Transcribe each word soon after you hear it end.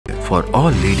For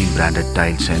all leading branded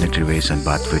tiles, sanitary wares and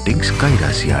bath fittings,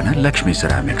 Kairasiyana Lakshmi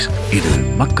Ceramics. Idu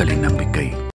Makkalin Nambikkai.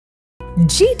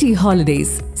 GT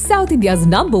Holidays, South India's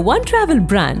 #1 travel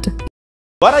brand.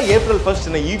 வர April 1st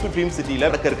in EP Film Cityல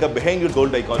நடக்க Behindwoods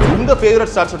Gold Icon. உங்க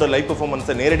favourite ஸ்டார்ஸோட live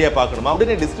பெர்ஃபார்மன்ஸை நேரடியா பார்க்கணுமா?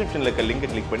 உடனே டிஸ்கிரிப்ஷன்ல இருக்க லிங்கை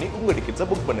click பண்ணி உங்க டிக்கெட்ஸை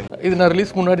புக் பண்ணுங்க. இது நான்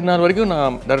ரிலீஸ் முன்னாடி நாள் வரைக்கும்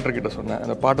நான் டைரக்டர் கிட்ட சொன்னேன்,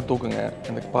 அந்த பாட்டை தூக்குங்க,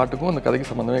 அந்த பாட்டுக்கும் அந்த கதைக்கு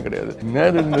சம்மந்தமே கிடையாது.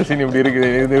 இந்த சீன் இப்படி இருக்குது,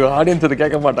 இது ஆடியன்ஸ் அதை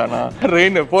கேட்க மாட்டானா,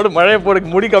 ரெயின் போடு, மழையை போடு,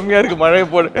 முடி கம்மியாக இருக்குது, மழையை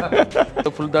போடு.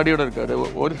 ஃபுல் தாடியோட இருக்காரு.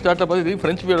 ஒரு ஸ்டார்ட்டை பார்த்து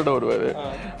ஃப்ரெஞ்ச் பியரோட வருவார்.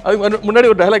 அதுக்கு முன்னாடி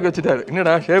ஒரு டைலாக் வச்சுட்டாரு,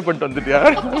 என்னடா ஷேவ் பண்ணிட்டு வந்துட்டியா,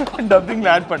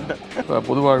 டப்பிங்கில் ஆட் பண்ணிட்டேன்.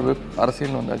 பொதுவாழ்வு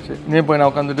அரசியல் வந்தாச்சு, இன்னும் போய் நான்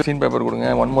உட்காந்துட்டு சீன் பேப்பர் கொடுங்க,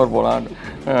 ஒன் மோர் போகலாம்,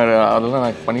 அதெல்லாம்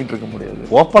நான் பண்ணிட்டு இருக்க முடியாது.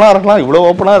 ஓப்பனாக இருக்கலாம், இவ்வளோ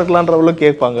ஓப்பனாக இருக்கலான்றவங்களும்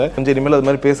கேட்பாங்க. கொஞ்சம் இனிமேல் அது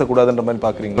மாதிரி பேசக்கூடாதுன்ற மாதிரி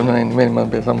பார்க்குறீங்க. கொஞ்சம்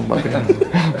இனிமேல் பேசாமல் பார்க்குறேன்.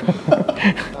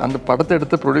 அந்த படத்தை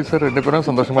எடுத்த ப்ரொடியூசர் 2 பேரும்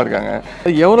சந்தோஷமாக இருக்காங்க.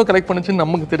 எவ்வளோ கலெக்ட் பண்ணிச்சுன்னு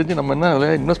நமக்கு தெரிஞ்சு நம்ம என்ன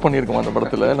அதில் இன்வெஸ்ட் பண்ணியிருக்கோம், அந்த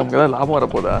படத்தில் நமக்கு ஏதாவது லாபம்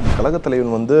வரப்போதா.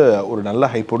 கழகத்தலைவன் வந்து ஒரு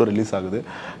நல்ல ஹைப்போடு ரிலீஸ் ஆகுது.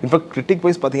 இன்ஃபேக்ட் கிரிட்டிக்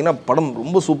வைஸ் பார்த்தீங்கன்னா படம்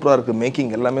ரொம்ப சூப்பராக இருக்குது,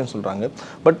 மேக்கிங் எல்லாமே சொல்கிறாங்க.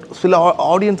 பட் சில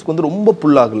ஆடியன்ஸ்க்கு வந்து ரொம்ப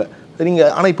புல் ஆகலை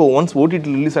நீங்கள். ஆனால் இப்போ ஒன்ஸ்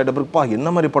ஓடிடி ரிலீஸ் ஆகிட்ட பிறகுப்பா என்ன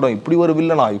மாதிரி படம், இப்படி ஒரு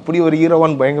வில்லனா, இப்படி ஒரு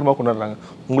ஹீரோவான்னு பயங்கரமாக கொண்டாடுறாங்க.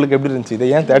 உங்களுக்கு எப்படி இருந்துச்சு? இதை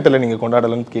ஏன் தேட்டரில் நீங்கள்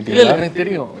கொண்டாடலன்னு கேட்டீங்க? எனக்கு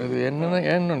தெரியும் இது என்னன்னு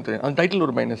தெரியும். அந்த டைட்டில்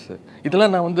ஒரு மைனஸ்.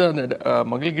 இதெல்லாம் நான் வந்து அந்த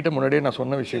மகள்கிட்ட முன்னாடியே நான்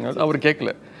சொன்ன விஷயங்கள் அவர்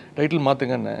கேட்கல. டைட்டில்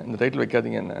மாற்றுங்க என்ன, இந்த டைட்டில்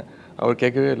வைக்காதீங்க என்ன, அவர்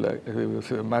கேட்கவே இல்லை.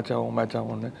 மேட்ச்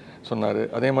ஆகும்னு சொன்னார்.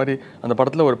 அதே மாதிரி அந்த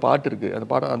படத்தில் ஒரு பாட்டு இருக்குது,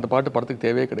 அந்த பாட்டு படத்துக்கு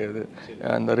தேவையே கிடையாது.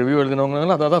 அந்த ரிவ்யூ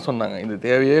எழுதினவங்களும் அதை தான் சொன்னாங்க, இது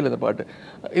தேவையே இல்லை இந்த பாட்டு.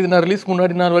 இது நான் ரிலீஸ்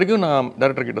முன்னாடி நாள் வரைக்கும் நான்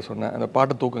டைரக்டர் கிட்ட சொன்னேன், அந்த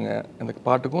பாட்டை தூக்குங்க, அந்த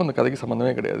பாட்டுக்கும் அந்த கதைக்கு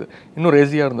சம்மந்தமே கிடையாது. இன்னும்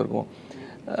ரேசியாக இருந்திருக்கும்.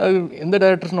 எந்த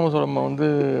டேரக்டர்ஸ் நம்ம வந்து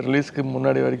ரிலீஸ்க்கு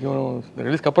முன்னாடி வரைக்கும்,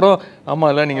 ரிலீஸ்க்கு அப்புறம் ஆமாம்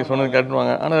இல்லை நீங்கள் சொன்னது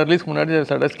கேட்டுருவாங்க. ஆனால் ரிலீஸ்க்கு முன்னாடி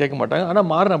சடஸ் கேட்க மாட்டாங்க. ஆனால்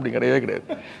மாறன் அப்படி கிடையவே கிடையாது.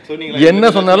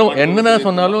 என்ன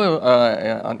சொன்னாலும்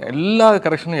எல்லா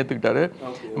கரெக்ஷனும் ஏற்றுக்கிட்டாரு.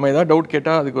 நம்ம ஏதாவது டவுட்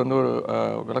கேட்டால் அதுக்கு வந்து ஒரு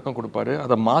விளக்கம் கொடுப்பாரு,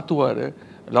 அதை மாற்றுவார்,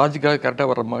 லாஜிக்காக கரெக்டாக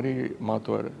வர்ற மாதிரி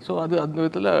மாற்றுவார். ஸோ அது அந்த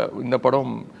விதத்தில் இந்த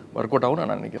படம் ஒர்க் அவுட் ஆகும்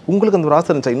நான் நினைக்கிறேன். உங்களுக்கு அந்த ஒரு ஆசை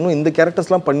இருந்துச்சா, இன்னும் இந்த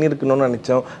கேரக்டர்ஸ்லாம் பண்ணியிருக்கணும்னு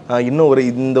நினச்சோம், இன்னும்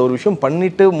இந்த ஒரு விஷயம்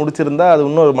பண்ணிட்டு முடிச்சிருந்தா அது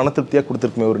இன்னும் ஒரு மன திருப்தியாக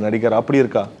கொடுத்துருக்குமே ஒரு நடிகர், அப்படி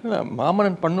இருக்கா? இல்லை,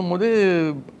 மாமன்னன் பண்ணும்போது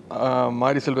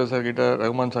மாரி செல்வா சார்கிட்ட,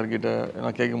 ரகுமான் சார்கிட்ட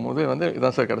நான் கேட்கும்போது வந்து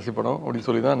இதான் சார் கடைசி படம் அப்படின்னு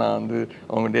சொல்லி தான் நான் வந்து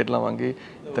அவங்க டேட்லாம் வாங்கி,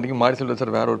 இத்தனைக்கும் மாரி செல்வா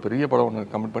சார் வேறு ஒரு பெரிய படம் ஒன்று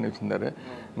கமிட் பண்ணி வச்சுருந்தாரு.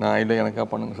 நான் இல்லை எனக்காக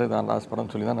பண்ணுங்க சார், இதான் லாஸ்ட்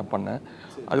படம்னு சொல்லி தான் நான் பண்ணேன்.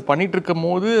 அது பண்ணிகிட்டு இருக்கும்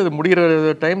போது அது முடிகிற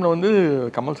டைமில் வந்து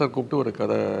கமல் சார் கூப்பிட்டு ஒரு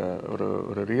கதை,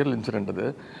 ஒரு ரியல் இன்சிடென்ட்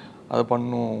அதை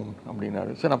பண்ணும்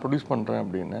அப்படின்னாரு. சார் நான் ப்ரொடியூஸ் பண்ணுறேன்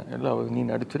அப்படின்னேன். இல்லை நீ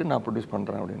நடிச்சுட்டு நான் ப்ரொடியூஸ்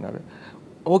பண்ணுறேன் அப்படின்னாரு.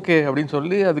 ஓகே அப்படின்னு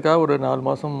சொல்லி அதுக்காக ஒரு 4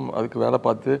 மாதம் அதுக்கு வேலை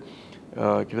பார்த்து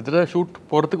கிட்டத்தட்ட ஷூட்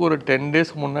போகிறதுக்கு ஒரு 10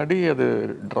 டேஸ் முன்னாடி அது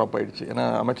ட்ராப் ஆகிடுச்சு. ஏன்னா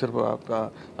அமைச்சர்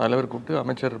தலைவர் கூப்பிட்டு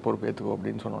அமைச்சர் பொறுப்பு ஏற்றுக்கோ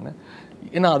அப்படின்னு சொன்னோன்னே.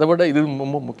 ஏன்னா அதை விட இது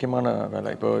ரொம்ப முக்கியமான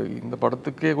வேலை. இப்போ இந்த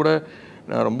படத்துக்கே கூட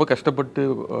நான் ரொம்ப கஷ்டப்பட்டு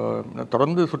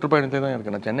தொடர்ந்து சுற்றுப்பயணத்தை தான்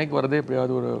இருக்கேன். நான் சென்னைக்கு வரதே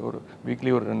எப்படியாவது ஒரு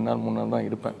வீக்லி ஒரு 2 நாள் 3 நாள் தான்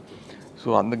இருப்பேன்.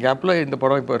 ஸோ அந்த கேப்பில் இந்த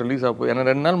படம் இப்போ ரிலீஸ் ஆக போகுது. ஏன்னா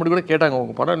 2 நாள் முன்னாடி கூட கேட்டாங்க,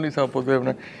 உங்கள் படம் ரிலீஸ் ஆக போகுது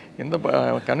அப்படின்னு. எந்த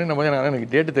கண்ணை நம்பதே, எனக்கு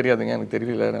டேட்டு தெரியாதுங்க, எனக்கு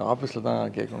தெரியல, எனக்கு ஆஃபீஸில் தான்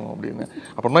கேட்கணும் அப்படின்னு.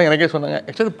 அப்புறம் தான் எனக்கே சொன்னாங்க.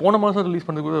 ஆக்சுவலி போன மாதம் ரிலீஸ்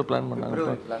பண்ணது கூட பிளான்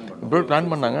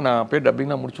பண்ணாங்க. நான் அப்படியே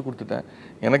டப்பிங்லாம் முடிச்சு கொடுத்துட்டேன்.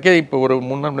 எனக்கே இப்போ ஒரு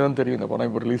 3 நாள் தான் தெரியும் இந்த படம்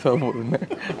இப்போ ரிலீஸ் ஆக போகுதுன்னு.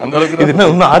 அந்த அளவுக்கு இது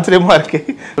இன்னும் ஆச்சரியமாக இருக்கு.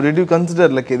 டிட் யூ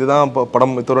கன்சிடர் லைக் இதுதான்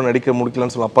படம் இத்தோட நடிக்க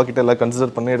முடிக்கலான்னு சொல்லி அப்பா கிட்ட எல்லாம்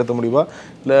கன்சிடர் பண்ணி எடுத்த முடிவா,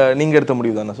 இல்லை நீங்கள் எடுத்த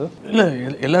முடிவு தானே சார்? இல்லை,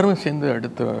 எல்லாருமே சேர்ந்து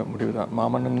எடுத்த முடிவு தான்.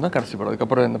 மாமன்னன் தான் கடைசி படம்.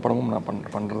 அதுக்கப்புறம் இந்த படமும் நான்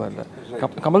பண்ணுறதா இல்லை.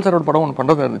 கமல் சாரோட படம் ஒன்று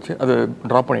பண்ணுறதா இருந்துச்சு, அது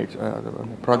ட்ராப் பண்ணிடுச்சு, அது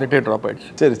ப்ராஜெக்டே ட்ராப்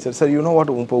ஆகிடுச்சு. சரி சார், யூனோ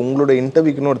வாட், இப்போ உங்களோட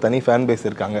இன்டர்வியூக்குன்னு ஒரு தனி ஃபேன் பேஸ்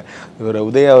இருக்காங்க. இவர்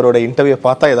உதய அவரோட இன்டர்வியூ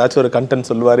பார்த்தா ஏதாச்சும் ஒரு கண்டென்ட்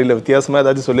சொல்லுவார், இல்லை வித்தியாசமாக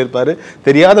ஏதாச்சும் சொல்லியிருப்பாரு,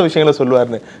 தெரியாத விஷயங்களை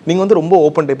சொல்லுவார்னு. நீங்கள் வந்து ரொம்ப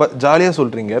ஓப்பன் டைப்பாக ஜாலியாக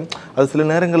சொல்கிறீங்க. அது சில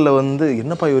நேரங்களில் வந்து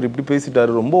என்னப்பா இவர் இப்படி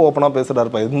பேசிட்டாரு, ரொம்ப ஓப்பனாக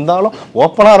பேசுகிறாருப்பா, இருந்தாலும்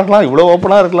ஓப்பனாக இருக்கலாம், இவ்வளோ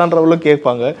ஓப்பனாக இருக்கலான்றவளோ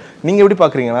கேட்பாங்க. நீங்கள் எப்படி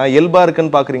பார்க்குறீங்கன்னா, இயல்பாக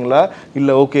இருக்குன்னு பார்க்குறீங்களா,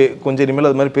 இல்லை ஓகே கொஞ்சம்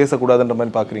இனிமேல் அது மாதிரி பேசக்கூடாதுன்ற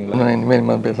மாதிரி பார்க்குறீங்களா?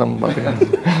 இனிமேல் பேசாமல் பார்க்குறேன்.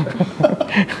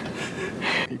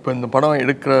 இப்போ இந்த படம்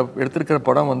எடுத்திருக்கிற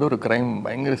படம் வந்து ஒரு க்ரைம்,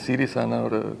 பயங்கர சீரியஸான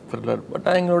ஒரு த்ரில்லர். பட்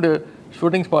எங்களுடைய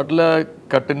ஷூட்டிங் ஸ்பாட்டில்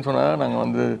கட்டுன்னு சொன்னால் நாங்கள்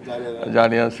வந்து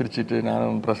ஜாலியாக சிரிச்சிட்டு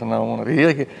நானும் பிரசன்னாவும் நிறைய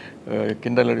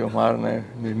கிண்டல் அடிவோம். மாறினேன்,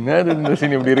 இந்த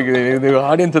சீன் இப்படி இருக்குது, இது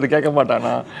ஆடியன்ஸ் அதை கேட்க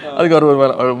மாட்டானா, அதுக்கு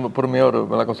ஒரு பொறுமையாக ஒரு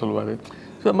விளக்கம் சொல்லுவார்.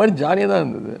 ஸோ அது மாதிரி ஜாலியாக தான்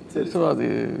இருந்தது. ஸோ அது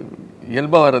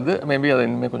இயல்பாக வர்றது. மேபி அதை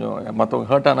இனிமேல் கொஞ்சம் மற்றவங்க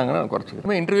ஹர்ட் ஆனாங்கன்னா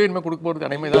குறைச்சிக்கணும். இன்டர்வியூ இனிமேல் கொடுக்க போகிறது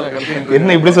அனைமே தான்.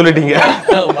 என்ன இப்படி சொல்லிட்டீங்க?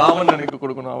 மாமன்னனுக்கு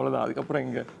கொடுக்கணும், அவ்வளோதான். அதுக்கப்புறம்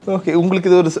இங்கே ஓகே, உங்களுக்கு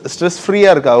இது ஒரு ஸ்ட்ரெஸ்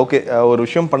ஃப்ரீயாக இருக்கா? ஓகே, ஒரு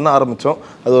விஷயம் பண்ண ஆரம்பித்தோம்,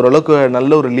 அது ஓரளவுக்கு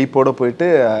நல்ல ஒரு லீப்போடு போயிட்டு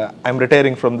I am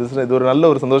retiring from this, இது ஒரு நல்ல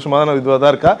ஒரு சந்தோஷமான இதுவாக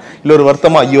தான் இருக்கா, இல்லை ஒரு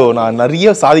வருத்தமாக ஐயோ நான்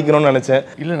நிறைய சாதிக்கணும்னு நினச்சேன்?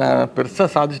 இல்லை, நான் பெருசாக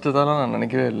சாதிச்சிட்டதாலாம் நான்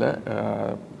நினைக்கவே இல்லை.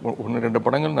 ஒன்று 2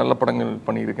 படங்கள் நல்ல படங்கள்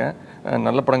பண்ணியிருக்கேன்.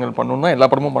 நல்ல படங்கள் பண்ணணும்னா எல்லா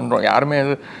படமும் பண்ணுறோம். யாருமே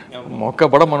அது மொக்க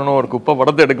படம் பண்ணணும், ஒரு குப்பை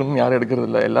படத்தை எடுக்கணும்னு யாரும் எடுக்கிறது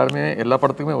இல்லை. எல்லாருமே எல்லா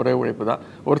படத்துக்குமே ஒரே உழைப்பு தான்.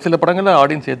 ஒரு சில படங்களில்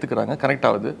ஆடியன்ஸ் ஏற்றுக்கிறாங்க, கனெக்ட்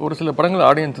ஆகுது. ஒரு சில படங்கள்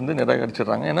ஆடியன்ஸ் வந்து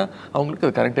நிராகரிச்சிடுறாங்க, ஏன்னா அவங்களுக்கு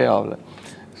அது கனெக்டே ஆகலை.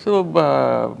 ஸோ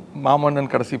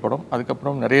மாமன்னன் கடைசி படம்,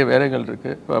 அதுக்கப்புறம் நிறைய வேலைகள்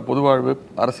இருக்குது. பொதுவாழ்வு,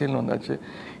 அரசியல்னு வந்தாச்சு.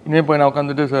 இனிமேல் போய் நான்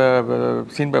உட்காந்துட்டு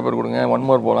சீன் பேப்பர் கொடுங்க, 1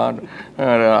 more போகலாம்,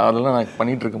 அதெல்லாம் நான்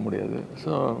பண்ணிகிட்டு இருக்க முடியாது.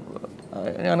 ஸோ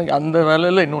எனக்கு அந்த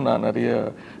வேலையில் இன்னும் நான் நிறைய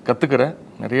கற்றுக்கிறேன்,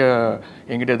 நிறைய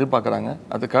என்கிட்ட எதிர்பார்க்குறாங்க.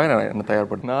 அதுக்காக நான் என்ன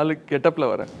தயார்பட்டு 4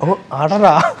 கெட்டப்பில் வரேன்.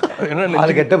 அடரா, என்ன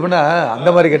 4 கெட்டப்புனா அந்த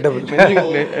மாதிரி கெட்டப்?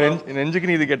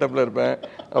 நெஞ்சுக்கு நீதி கெட்டப்பில் இருப்பேன்,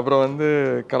 அப்புறம் வந்து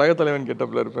கழகத்தலைவன்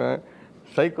கெட்டப்பில் இருப்பேன்.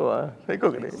 சைக்கோவா? சைக்கோ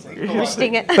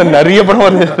கிடையாது, நிறைய படம்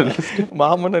வருது.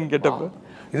 மாமன்னன் கெட்டப்பு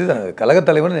இதுதான்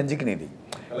கழகத்தலைவன், நெஞ்சுக்கு நீதி.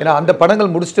 ஏன்னா அந்த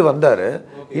படங்கள் முடிச்சுட்டு வந்தாரு,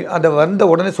 அந்த வந்த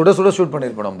உடனே சுட சுட ஷூட்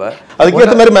பண்ணியிருப்போம். நம்ம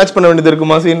அதுக்கேற்ற மாதிரி மேட்ச் பண்ண வேண்டியது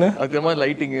இருக்குமா சீன்? அதுக்கு மாதிரி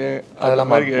லைட்டிங்கு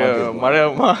அதெல்லாம் மழை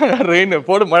ரெயின்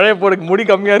போடு, மழையை போடு, முடி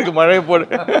கம்மியாக இருக்குது, மழையை போடு.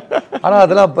 ஆனால்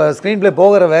அதெல்லாம் இப்போ ஸ்க்ரீன் பிளே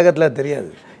போகிற வேகத்தில்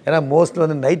தெரியாது, ஏன்னா மோஸ்ட்லி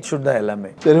வந்து நைட் ஷூட் தான் எல்லாமே.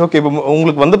 சரி, ஓகே. இப்போ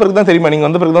உங்களுக்கு வந்த பிறகு தான் தெரியுமா? நீங்கள்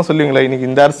வந்த பிறகு தான் சொல்லுவீங்களா இன்னைக்கு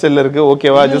இந்த ஹேர் ஸ்டைலில் இருக்குது,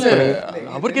 ஓகேவா, அட்ஜஸ்ட் பண்ணுங்க?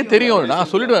 அவருக்கே தெரியும், நான்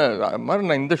சொல்லிடுவேன் மாதிரி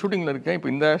நான் இந்த ஷூட்டிங்கில் இருக்கேன், இப்போ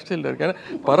இந்த ஹேர் ஸ்டைலில் இருக்கேன்,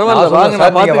 பரவாயில்ல வாங்க,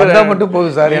 நான் பார்த்துக்கிறேன் மட்டும்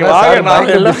போதும் சார்,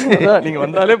 நீங்கள்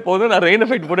வந்தாலே போதும், நான் ரெயின்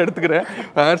எஃபெக்ட் போட்டு எடுத்துக்கிறேன்,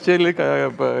 ஹேர் ஸ்டைலு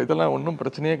இப்போ இதெல்லாம் ஒன்றும்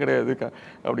பிரச்சனையே கிடையாது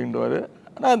அப்படின்ட்டு.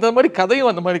 ஆனால் அந்த மாதிரி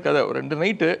கதையும் அந்த மாதிரி கதை, ஒரு 2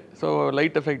 night. So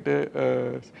light effect.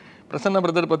 Prasanna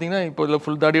brother பார்த்தீங்கன்னா இப்போ இதில்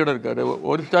ஃபுல் தாடியோட இருக்காரு.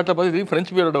 ஒரு ஸ்டார்ட்டில் பார்த்து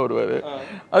ஃப்ரெஞ்ச் பியரோட வருவார்.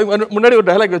 அதுக்கு முன்னாடி ஒரு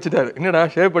டைலாக் வச்சுட்டாரு, என்னடா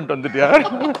ஷேவ் பண்ணிட்டு வந்துட்டியா,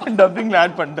 டப்பிங்கில்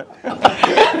ஆட் பண்ணிட்டேன்.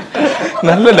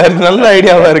 நல்ல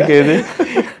ஐடியாவாக இருக்குது இது.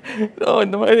 ஸோ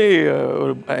இந்த மாதிரி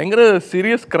ஒரு பயங்கர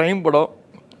சீரியஸ் க்ரைம் படம்,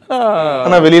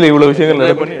 ஆனால் வெளியில் இவ்வளோ விஷயங்கள்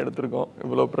நிறைய பண்ணி எடுத்திருக்கோம்.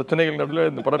 இவ்வளோ பிரச்சனைகள் நடுவில்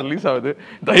இந்த படம் ரிலீஸ் ஆகுது.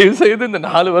 தயவு செய்து இந்த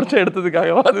 4 வருஷம்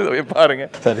எடுத்ததுக்காகவாது பாருங்க.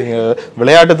 சரிங்க,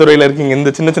 விளையாட்டுத்துறையில் இருக்கீங்க,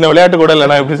 இந்த சின்ன சின்ன விளையாட்டு கூட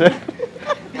இல்லைனா எப்படி சார்?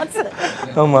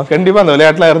 ஆமாம், கண்டிப்பாக அந்த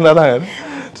விளையாட்டுலாம் இருந்தால் தான்.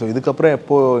 ஸோ இதுக்கப்புறம்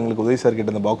எப்போது எங்களுக்கு உதவி சார்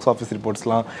கிட்ட இந்த பாக்ஸ் ஆஃபீஸ்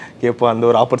ரிப்போர்ட்ஸ்லாம் கேட்போம், அந்த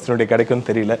ஒரு ஆப்பர்ச்சுனிட்டி கிடைக்கும்னு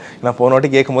தெரியல. நான் போன வாட்டி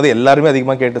கேட்கும் போது எல்லாருமே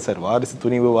அதிகமாக கேட்டு சார் வாரிசு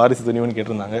துணிவுன்னு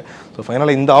கேட்டிருந்தாங்க. ஸோ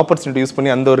ஃபைனலாக இந்த ஆப்பர்ச்சுனிட்டி யூஸ்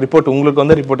பண்ணி அந்த ஒரு ரிப்போர்ட் உங்களுக்கு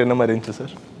வந்து ரிப்போர்ட் என்ன மாதிரி இருந்துச்சு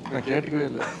சார்? நான்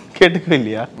கேட்டுக்கவே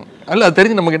இல்லையா? அல்ல, அது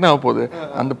தெரிஞ்சு நமக்கு என்ன ஆக போகுது,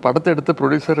 அந்த படத்தை எடுத்த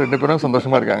ப்ரொடியூசர் 2 பேரும்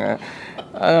சந்தோஷமாக இருக்காங்க,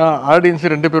 ஆடியன்ஸ்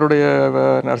 2 பேருடைய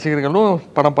ரசிகர்களும்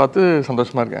படம் பார்த்து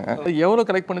சந்தோஷமாக இருக்காங்க. எவ்வளோ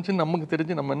கலெக்ட் பண்ணுச்சுன்னு நமக்கு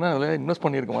தெரிஞ்சு நம்ம என்ன அதில் இன்வெஸ்ட்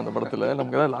பண்ணியிருக்கோம், அந்த படத்தில்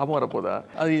நமக்கு ஏதாவது லாபம் வரப்போதா,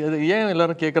 அது ஏன்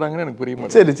எல்லாரும் கேட்குறாங்கன்னு எனக்கு புரிய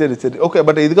மாட்டேங்குது. சரி ஓகே.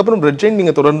 பட் இதுக்கப்புறம் ரெட் ஜெயின்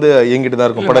நீங்கள் தொடர்ந்து இயங்கிட்டு தான்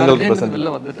இருக்கும் படங்கள்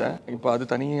வெளில வந்துட்டேன், இப்போ அது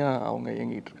தனியாக அவங்க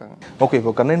இயங்கிட்டு இருக்காங்க. ஓகே,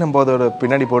 இப்போ கண்ணை நம்பாதோட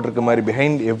பின்னாடி போட்டிருக்க மாதிரி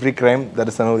behind every crime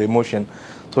that is ஒரு எமோஷன்.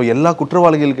 ஸோ எல்லா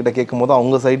குற்றவாளிகள் கிட்ட கேட்கும் போது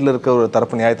அவங்க சைடில் இருக்க ஒரு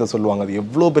தரப்பு நியாயத்தை சொல்லுவாங்க, அது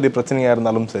எவ்வளோ பெரிய பிரச்சனையாக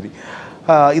இருந்தாலும் சரி.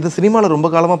 இது சினிமாவில் ரொம்ப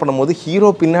காலமாக பண்ணும்போது ஹீரோ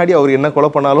பின்னாடி அவர் என்ன கொலை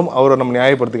பண்ணாலும் அவரை நம்ம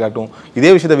நியாயப்படுத்தி காட்டுவோம்.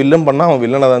 இதே விஷயத்தை வில்லன் பண்ணால் அவன்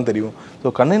வில்லனாக தான் தெரியும்.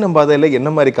 ஸோ கண்ணை நம்பாதையில் என்ன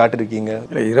மாதிரி காட்டிருக்கீங்க?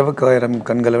 20,000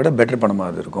 கண்களை விட பெட்டர்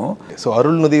படமாக அது இருக்கும். ஸோ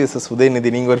அருள்நிதி வெர்சஸ்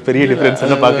உதயநிதி, நீங்கள் ஒரு பெரிய டிஃபரன்ஸ்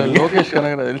என்ன பார்க்குறீங்க? லோகேஷ்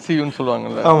கனகர் எல்சியூன்னு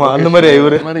சொல்லுவாங்கல்ல, ஆமாம், அந்த மாதிரி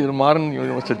இவர் மாறன்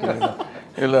யூனிவர்சிட்டி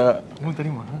இல்லை உங்களுக்கு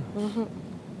தெரியுமா?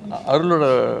 அருளோட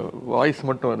வாய்ஸ்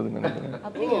மட்டும் வருதுன்னு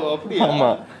நினைக்கிறேன்.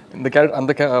 ஆமாம், இந்த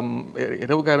அந்த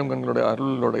 20,000 கண்களோட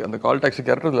அருளோட அந்த கால் டாக்ஸி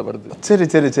கேரக்டர் இதில்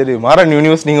வருது. சரி மாறன்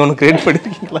யூனிவர்ஸ் நீங்கள் ஒன்று கிரியேட்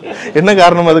பண்ணிருக்கீங்களா? என்ன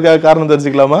காரணம், அதுக்காக காரணம்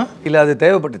தெரிஞ்சுக்கலாமா? இல்லை, அது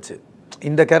தேவைப்பட்டுச்சு.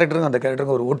 இந்த கேரக்டருக்கும் அந்த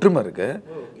கேரக்டருக்கும் ஒரு ஒற்றுமை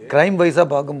இருக்குது. க்ரைம் வைஸாக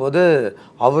பார்க்கும்போது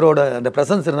அவரோட அந்த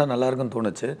ப்ரெசன்ஸ் இருந்தால் நல்லாயிருக்குன்னு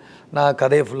தோணுச்சு. நான்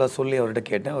கதையை ஃபுல்லாக சொல்லி அவர்கிட்ட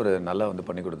கேட்டேன், அவர் நல்லா வந்து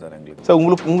பண்ணி கொடுத்தாரு எங்களுக்கு. ஸோ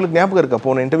உங்களுக்கு ஞாபகம் இருக்கா,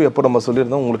 போன இன்டர்வியூ எப்போ நம்ம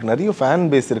சொல்லியிருந்தோம் உங்களுக்கு நிறைய ஃபேன்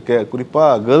பேஸ் இருக்குது,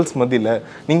 குறிப்பாக கேர்ள்ஸ் மத்தியில்,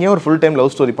 நீங்கள் ஏன் ஒரு ஃபுல் டைம்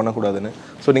லவ் ஸ்டோரி பண்ணக்கூடாதுன்னு.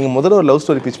 ஸோ நீங்கள் முதல்ல ஒரு லவ்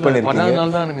ஸ்டோரி பிச் பண்ணியிருக்கீங்க.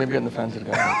 தான் எனக்கு மேபி அந்த ஃபேன்ஸ்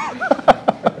இருக்காங்க.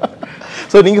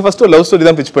 ஸோ நீங்கள் ஃபஸ்ட்டு ஒரு லவ் ஸ்டோரி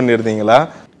தான் பிச் பண்ணியிருந்தீங்களா?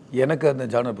 எனக்கு அந்த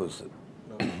ஜானர் புதுசு,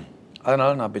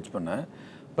 அதனால் நான் பிச் பண்ணேன்.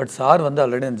 பட் சார் வந்து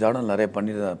ஆல்ரெடி அந்த ஜானல் நிறைய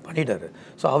பண்ணிட்டாரு.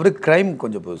 ஸோ அவருக்கு க்ரைம்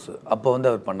கொஞ்சம் புதுசு, அப்போ வந்து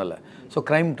அவர் பண்ணலை. ஸோ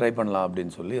க்ரைம் ட்ரை பண்ணலாம்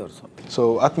அப்படின்னு சொல்லி அவர் சொன்னார். ஸோ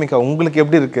ஆத்மிகா, உங்களுக்கு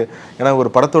எப்படி இருக்குது? ஏன்னா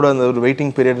ஒரு படத்தோட அந்த ஒரு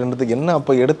வெயிட்டிங் பீரியட்ன்றது என்ன,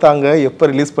 அப்போ எடுத்தாங்க,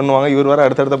 எப்போ ரிலீஸ் பண்ணுவாங்க, இவர் வர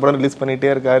அடுத்தடுத்த படம் ரிலீஸ்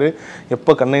பண்ணிகிட்டே இருக்காரு,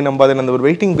 எப்போ கண்ணை நம்பாதேன்னு அந்த ஒரு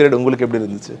வெயிட்டிங் பீரியட் உங்களுக்கு எப்படி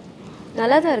இருந்துச்சு?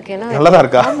 நல்லா தான் இருக்கு. நல்லா தான்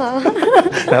இருக்கா?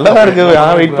 நல்லா தான் இருக்கு.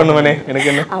 நான் வெயிட் பண்ணுவேனே, எனக்கு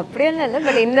என்ன அப்படியெல்லாம் இல்லை.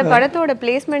 பட் இந்த படத்தோட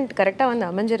பிளேஸ்மெண்ட் கரெக்டாக வந்து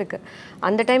அமைஞ்சிருக்கு.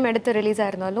 அந்த டைம் எடுத்து ரிலீஸ்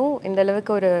ஆயிருந்தாலும் இந்த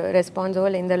அளவுக்கு ஒரு ரெஸ்பான்ஸோ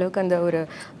இல்லை இந்த அளவுக்கு அந்த ஒரு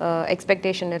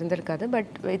எக்ஸ்பெக்டேஷன் இருந்திருக்காது. But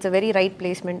it's a very right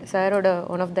placement. சாரோட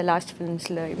ஒன் ஆஃப் த லாஸ்ட்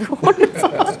ஃபிலிம்ஸில் இது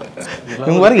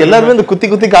இவங்க வர எல்லாருமே இந்த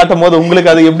குத்தி காட்டும் போது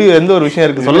உங்களுக்கு அது எப்படி எந்த ஒரு விஷயம்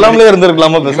இருக்குது, சொல்லாமலே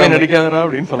இருந்திருக்கலாமா? நடிக்காதரா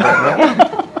அப்படின்னு சொல்கிறாங்க.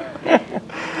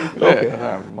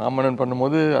 மாமன்னன்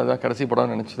பண்ணும்போது அதான் கடைசி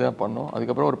படம் நினச்சி தான் பண்ணோம்.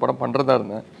 அதுக்கப்புறம் ஒரு படம் பண்ணுறதா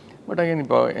இருந்தேன். பட் அகைன்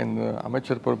இப்போ இந்த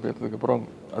அமைச்சர் பொறுப்பு ஏற்றதுக்கப்புறம்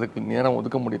அதுக்கு நேரம்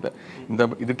ஒதுக்க முடியல.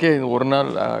 இதுக்கே ஒரு நாள்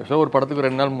ஒரு படத்துக்கு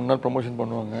 2 நாள் 3 நாள் ப்ரொமோஷன்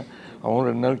பண்ணுவாங்க. அவங்க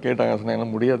 2 நாள் கேட்டாங்க. சொன்னாங்க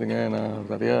முடியாதுங்க, நான்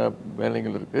நிறையா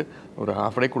வேலைகள் இருக்குது, ஒரு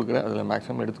 ½ டே கொடுக்குறேன், அதில்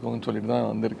மேக்ஸிமம் எடுத்துக்கோங்கன்னு சொல்லிட்டு தான்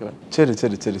வந்திருக்கிறேன். சரி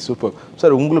சரி சரி சூப்பர்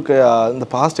சார். உங்களுக்கு இந்த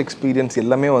பாஸ்ட் எக்ஸ்பீரியன்ஸ்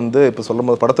எல்லாமே வந்து இப்போ சொல்லும்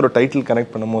போது படத்தோட டைட்டில்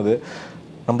கனெக்ட் பண்ணும்போது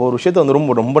நம்ம ஒரு விஷயத்தை வந்து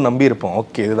ரொம்ப நம்பியிருப்போம்,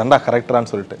 ஓகே இது தாண்டா கரெக்டான்னு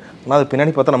சொல்லிட்டு. ஆனால் அது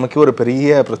பின்னாடி பார்த்தா நமக்கே ஒரு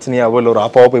பெரிய பிரச்சனையாவோ இல்லை ஒரு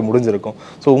ஆப்பாவோ போய் முடிஞ்சிருக்கும்.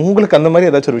 ஸோ உங்களுக்கு அந்த மாதிரி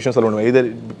ஏதாச்சும் ஒரு விஷயம் சொல்ல முடியும், இது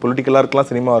பொலிட்டிக்கலாக இருக்கலாம்,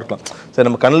 சினிமாவாக இருக்கலாம். சரி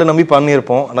நம்ம கண்ணில் நம்பி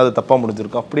பண்ணியிருப்போம், ஆனால் அது தப்பாக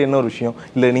முடிஞ்சிருக்கும், அப்படி என்ன ஒரு விஷயம்?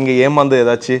 இல்லை நீங்கள் ஏமாந்து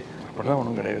ஏதாச்சும்? அப்படிலாம்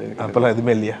ஒன்றும் கிடையாது. அப்போல்லாம்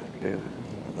எதுவுமே இல்லையா? கிடையாது.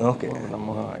 ஓகே.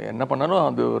 நம்ம என்ன பண்ணாலும்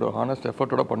அது ஒரு ஹானஸ்ட்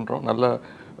எஃபர்ட்டோட பண்ணுறோம், நல்ல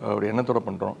ஒரு எண்ணத்தோடு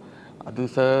பண்ணுறோம். அது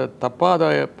தப்பாக அதை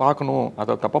பார்க்கணும்,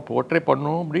 அதை தப்பாக போர்ட்ரே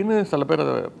பண்ணணும் அப்படின்னு சில பேர்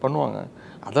அதை பண்ணுவாங்க.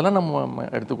 அதெல்லாம் நம்ம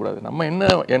எடுத்துக்கூடாது. நம்ம என்ன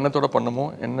எண்ணத்தோட பண்ணமோ,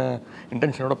 என்ன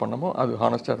இன்டென்ஷனோட பண்ணமோ, அது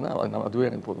ஹானஸ்ட்டாக இருந்தால் அதுவே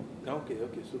எனக்கு போதும். Okay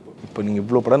okay super. இப்போ நீங்கள்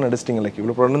இவ்வளோ படம் நடிச்சிட்டிங்க, லைக்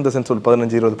இவ்வளோ படம் இந்த சென்ஸ் ஒரு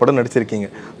 15-20 படம் நடிச்சிருக்கீங்க.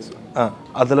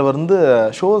 அதில் வந்து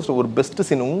ஷோஸ் ஒரு பெஸ்ட்டு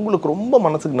சீன் உங்களுக்கு ரொம்ப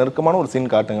மனசுக்கு நெருக்கமான ஒரு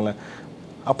சீன் காட்டுங்களேன்.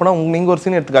 அப்போனா நீங்கள் ஒரு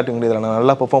சீன் எடுத்து காட்டுங்க முடியாது, நான்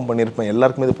நல்லா பெர்ஃபார்ம் பண்ணியிருப்பேன்,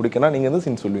 எல்லாருக்குமே இது பிடிக்குன்னா நீங்கள் எந்த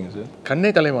சீன் சொல்லுவீங்க சார்? கண்ணை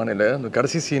கலைவாணியில் அந்த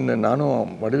கடைசி சீன்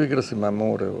நானும் வடிவிக்கிரசி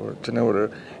மேமும் ஒரு சின்ன ஒரு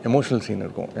எமோஷ்னல் சீன்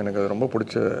இருக்கும், எனக்கு அது ரொம்ப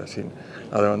பிடிச்ச சீன்.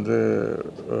 அதை வந்து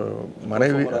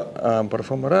மனைவி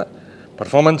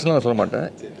பர்ஃபார்மன்ஸ்லாம் நான் சொல்ல மாட்டேன்,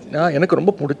 எனக்கு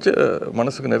ரொம்ப பிடிச்ச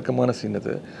மனசுக்கு நெருக்கமான சீன்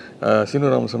அது.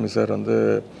 சீனு ராமசாமி சார் வந்து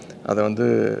அதை வந்து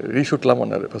ரீஷூட்லாம்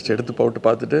பண்ணார். ஃபஸ்ட் எடுத்து போட்டு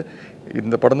பார்த்துட்டு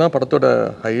இந்த படம் தான் படத்தோட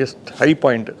ஹை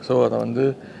பாயிண்ட், ஸோ அதை வந்து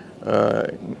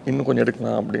இன்னும் கொஞ்சம்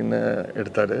எடுக்கலாம் அப்படின்னு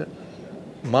எடுத்தார்.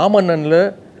 மாமன்னனில்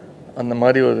அந்த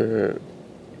மாதிரி ஒரு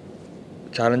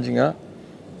சேலஞ்சிங்காக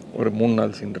ஒரு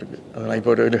 3-4 சீன் இருக்குது, அதை நான்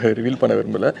இப்போ ரிவீல் பண்ண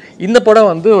விரும்பலை. இந்த படம்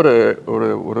வந்து ஒரு ஒரு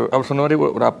ஒரு அவர் சொன்ன மாதிரி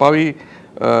ஒரு அப்பாவி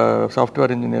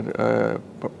சாஃப்ட்வேர் இன்ஜினியர்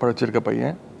படிச்சிருக்க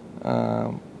பையன்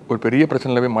ஒரு பெரிய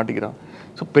பிரச்சனையில் போய் மாட்டிக்கிறான்.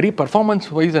 ஸோ பெரிய பர்ஃபார்மன்ஸ்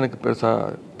வைஸ் எனக்கு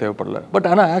பெருசாக தேவைப்படல. பட்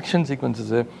ஆனால் ஆக்ஷன்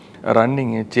சீக்வன்சஸ்ஸு,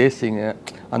 ரன்னிங்கு, சேஸிங்கு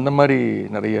அந்த மாதிரி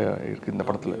நிறைய இருக்குது இந்த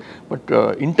படத்தில். பட்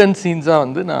இன்டென்ஸ் சீன்ஸாக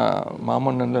வந்து நான்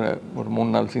மாமன்னனில் ஒரு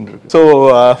 3-4 சீன் இருக்குது. ஸோ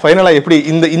ஃபைனலாக எப்படி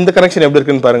இந்த கனெக்ஷன் எப்படி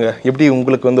இருக்குன்னு பாருங்கள். எப்படி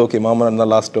உங்களுக்கு வந்து ஓகே மாமன்னன்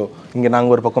தான் லாஸ்ட்டோ, இங்கே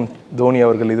நாங்கள் ஒரு பக்கம் தோனி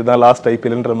அவர்கள் இதுதான் லாஸ்ட்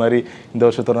ஐபிஎல்ன்ற மாதிரி இந்த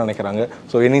வருஷத்தோடு நினைக்கிறாங்க.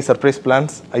 So any surprise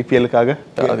plans ஐபிஎலுக்காக?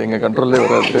 அது எங்கள் கண்ட்ரோல்லே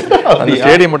வராது, அந்த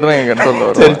ஸ்டேடியம் மட்டும் தான் எங்கள் கண்ட்ரோலில்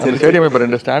வரும். அந்த ஸ்டேடியம் இப்போ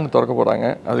 2 ஸ்டாண்ட் திறக்க போகிறாங்க,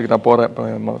 அதுக்கு நான் போகிறேன்.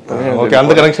 ஓகே,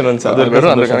 அந்த கனெக்ஷன் வந்து அது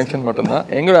வெறும் அந்த கனெக்ஷன் மட்டும்தான்.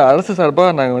 எங்களோட அரசு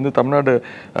சார்பாக நாங்கள் வந்து தமிழ்நாடு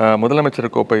முதலமைச்சர்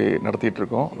கோப்பை நடத்திட்டு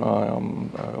இருக்கோம்.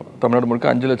 தமிழ்நாடு முழுக்க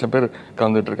 5 லட்சம் பேர்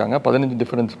கலந்துட்டு இருக்காங்க 15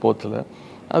 டிஃபரன்ஸ் ஸ்போர்ட்ஸில்.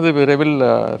 அது விரைவில்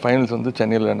ஃபைனல்ஸ் வந்து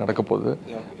சென்னையில் நடக்க போகுது.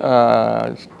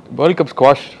 World cup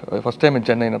squash first time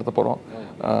Chennai நடத்த போகிறோம்.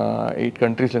 8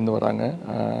 கண்ட்ரீஸ்லேருந்து வராங்க.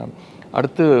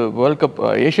 அடுத்து world cup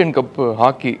Asian cup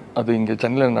hockey அது இங்கே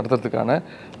சென்னையில் நடத்துறதுக்கான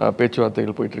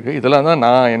பேச்சுவார்த்தைகள் போயிட்டுருக்கு. இதெல்லாம் தான்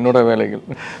நான் என்னோட வேலைகள்.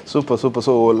 Super super.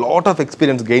 So lot of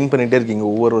experience gain பண்ணிகிட்டே இருக்கீங்க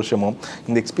ஒவ்வொரு வருஷமும்.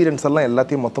 இந்த எக்ஸ்பீரியன்ஸ் எல்லாம்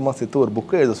எல்லாத்தையும் மொத்தமாக சேர்த்து ஒரு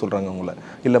புக்கு எழுத சொல்கிறாங்க உங்களை,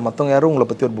 இல்லை மற்றவங்க யாரும் உங்களை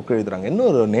பற்றி ஒரு புக்கு எழுதுறாங்க, இன்னும்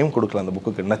ஒரு நேம் கொடுக்கலாம் அந்த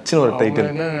புக்குக்கு, நச்சுன்னு ஒரு டைட்டில்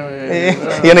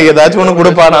எனக்கு ஏதாச்சும் ஒன்று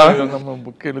கொடுப்பானா? நம்ம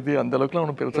புக் எழுதி அந்த அளவுக்குலாம்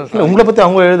ஒன்றும் பெருசாக உங்களை பற்றி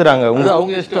அவங்க எழுதுறாங்க,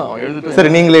 அவங்க இஷ்டம் எழுதிட்டு.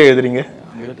 சரி நீங்களே எழுதுறீங்க?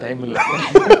 டைம் இல்லை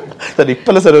சார், இப்போ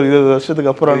இல்லை சார், ஒரு 20 வருஷத்துக்கு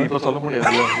அப்புறம் இப்போ சொல்ல முடியாது.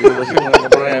 20 வருஷத்துக்கு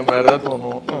அப்புறம் வேறு ஏதாவது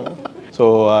தோணும். ஸோ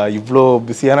இவ்வளோ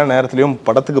பிஸியான நேரத்துலையும்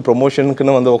படத்துக்கு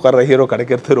ப்ரொமோஷனுக்குன்னு வந்து உட்கார ஹீரோ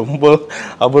கிடைக்கிறது ரொம்ப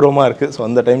அபூர்வமாக இருக்குது. ஸோ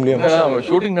அந்த டைம்லேயும்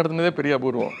ஷூட்டிங் நடத்துனதே பெரிய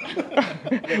அபூர்வம்.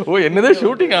 ஓ என்னதே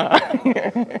ஷூட்டிங்கா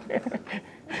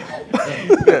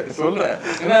சொல்கிறேன்.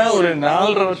 ஏன்னா ஒரு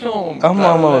 4.5 வருஷம். ஆமாம்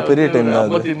ஆமாம், பெரிய டைம்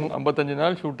தான். 55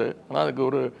 நாள் ஷூட்டு. ஆனால் அதுக்கு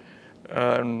ஒரு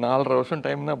 4.5 வருஷம்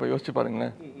டைம்னா இப்போ யோசிச்சு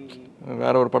பாருங்களேன்.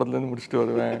 வேற ஒரு படத்துலேருந்து முடிச்சுட்டு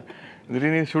வருவேன்,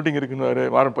 திடீர்னு ஷூட்டிங் இருக்குன்னு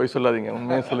வாரம் போய் சொல்லாதீங்க,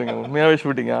 உண்மையாக சொல்லுங்கள், உண்மையாகவே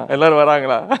ஷூட்டிங்கா, எல்லோரும்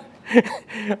வராங்களா?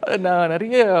 நான்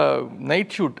நிறைய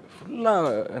நைட் ஷூட்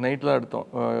ஃபுல்லாக நைட்லாம் எடுத்தோம்.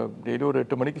 டெய்லி ஒரு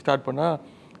 8 மணிக்கு ஸ்டார்ட் பண்ணால்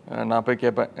நான் போய்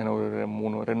கேட்பேன், எனக்கு ஒரு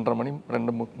 2:30 மணி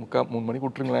 2:45 மணிக்கு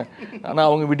விட்டுருங்களேன். ஆனால்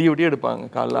அவங்க விடிய எடுப்பாங்க,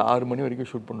 காலைல 6 மணி வரைக்கும்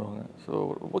ஷூட் பண்ணுவாங்க. ஸோ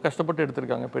ரொம்ப கஷ்டப்பட்டு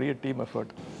எடுத்திருக்காங்க, பெரிய டீம்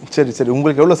எஃபர்ட். சரி சரி,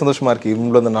 உங்களுக்கு எவ்வளோ சந்தோஷமாக இருக்குது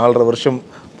இவ்வளோ அந்த 4.5 வருஷம்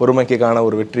பொறுமைக்கான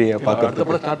ஒரு வெற்றியை பார்க்குறது?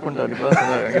 கூட ஸ்டார்ட்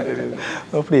பண்ணிட்டாரு தெரியுது.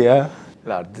 அப்படியா?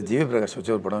 இல்லை, அடுத்து ஜிவி பிரகாஷ்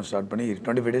வச்சு ஒரு படம் ஸ்டார்ட் பண்ணி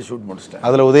 25 டேஸ் ஷூட் முடிச்சிட்டேன்.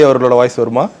 அதில் உதய அவர்களோட வாய்ஸ்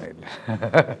வருமா?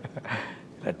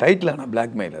 இல்லை, டைட்டில் ஆனால்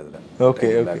பிளாக்மெயில். அதில் ஓகே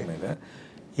பிளாக்மெயில்.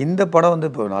 இந்த படம் வந்து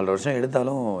இப்போ 4 வருஷம்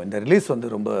எடுத்தாலும் இந்த ரிலீஸ் வந்து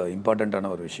ரொம்ப இம்பார்ட்டண்ட்டான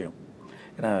ஒரு விஷயம்.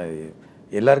 ஏன்னா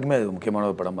எல்லாருக்குமே அது முக்கியமான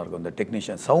ஒரு படமாக இருக்கும். இந்த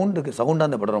டெக்னீஷியன் சவுண்டாக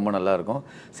அந்த படம் ரொம்ப நல்லாயிருக்கும்,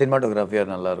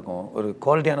 சினிமாட்டோகிராஃபியாக நல்லாயிருக்கும், ஒரு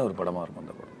குவாலிட்டியான ஒரு படமாக இருக்கும்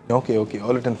அந்த படம். Okay okay,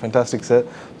 all it and fantastic sir.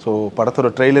 So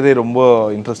படத்தோட ட்ரெய்லரே ரொம்ப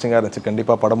இன்ட்ரெஸ்டிங்காக இருந்துச்சு.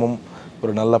 கண்டிப்பாக படமும்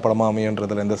ஒரு நல்ல படமாக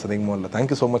அமையுன்றதுல எந்த சந்தேகமும் இல்லை.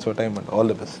 Thank you so much for time and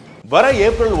all the best. வர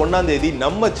ஏப்ரல் 1ஆம் தேதி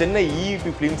நம்ம சென்னை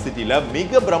இஇபி ஃபிலிம் சிட்டியில்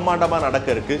மிக பிரம்மாண்டமாக நடக்க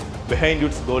இருக்கு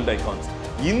பெஹைண்ட்வுட்ஸ் கோல்ட் ஐகான்ஸ்.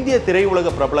 இந்திய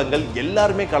திரையுலக பிரபலங்கள்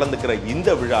எல்லாருமே கலந்துக்கிற இந்த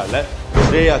விழாவில்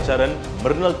ஸ்ரேயா சரண்,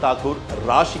 மிர்னல் தாக்கூர்,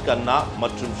 ராஷி கண்ணா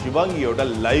மற்றும் சிவாங்கியோட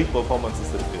லைவ்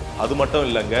பெர்ஃபார்மன்ஸஸ் இருக்கு. அது மட்டும்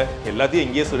இல்லைங்க, எல்லாத்தையும்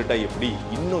எங்கேயே சொல்லிட்டா எப்படி,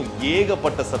 இன்னும்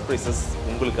ஏகப்பட்ட சர்ப்ரைசஸ்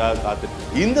உங்களுக்காக காத்துட்டு.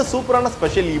 இந்த சூப்பரான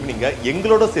ஸ்பெஷல் ஈவினிங்கை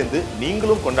எங்களோட சேர்ந்து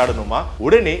நீங்களும் கொண்டாடணுமா?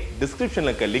 உடனே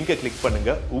டிஸ்கிரிப்ஷன்ல இருக்க லிங்கை கிளிக்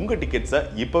பண்ணுங்க, உங்க டிக்கெட்ஸை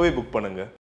இப்பவே புக் பண்ணுங்க.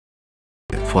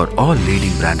 For all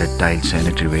leading branded tiles,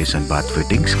 sanitary wares and bath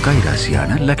fittings,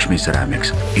 கைராசியான Lakshmi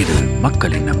ceramics. இது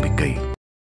மக்களின் நம்பிக்கை.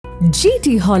 GT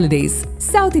Holidays,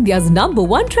 South India's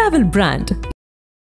 #1 travel brand.